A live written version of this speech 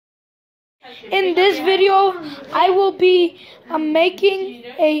in this video, I will be making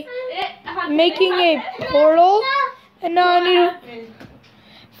a portal, and now I need to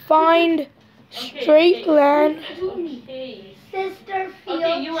find straight land. Sister field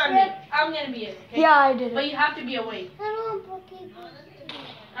okay, you are me. I'm gonna be it. Okay? Yeah, I did it. But you have to be awake. I don't want putty.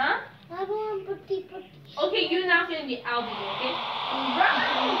 Huh? I don't want putty. Okay, you're not gonna be. I'll be there. Okay?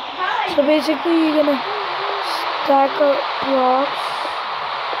 Right. So basically, you're gonna stack up blocks.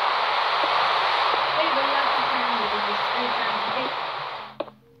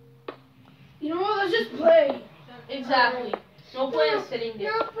 You know what? Let's just play. Exactly. No point sitting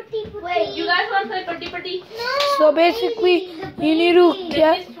there. No putty. Wait, you guys want to play putty? No. So basically, you need to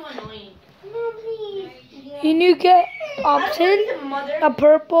get It's too annoying. No, please. option, a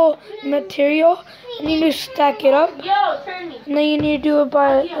purple material, and you need to stack it up. Yo, turn me. And then you need to do it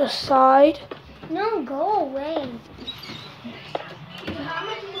by the side. No, go away.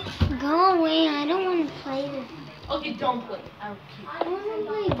 Go away. I don't want to play this. Okay, don't play. I'll keep. I want to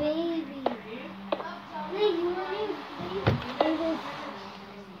play baby. Wait, you want to play this?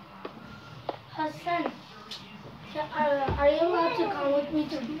 Hassan, are you allowed to come with me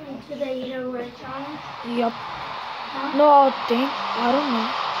to the Eater restaurant? Yup. Huh? No, I don't know.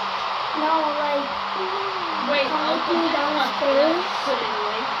 No, like, Wait, come I'll with put me it downstairs. Put it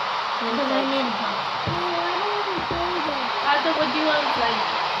away. Because I need a ball. No, I don't want to play that. Arthur, what do you want to play?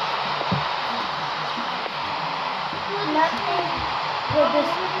 Nothing with this.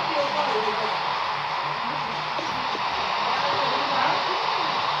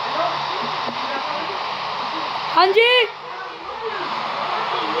 Hanji!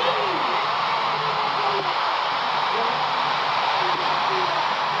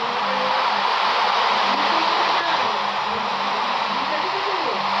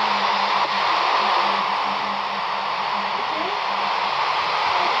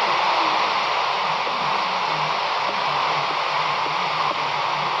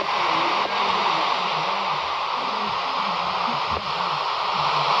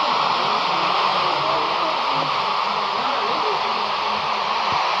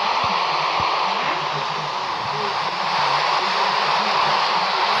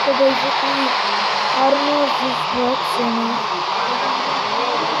 So basically, I don't know if this works or not.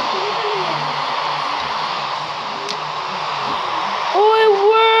 Oh, it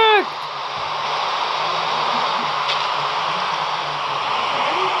worked!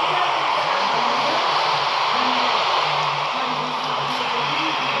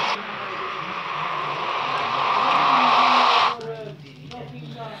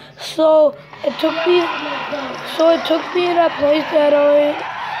 So it took me in a place that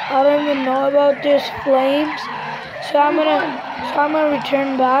I don't even know about. There's flames, so I'm gonna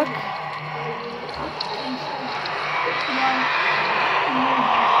return back.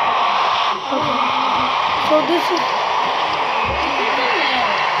 Okay. So this is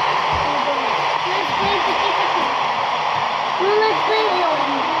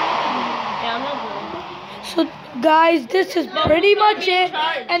so guys. This is pretty much it,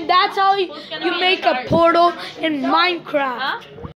 and that's how you make a portal in Minecraft. Huh?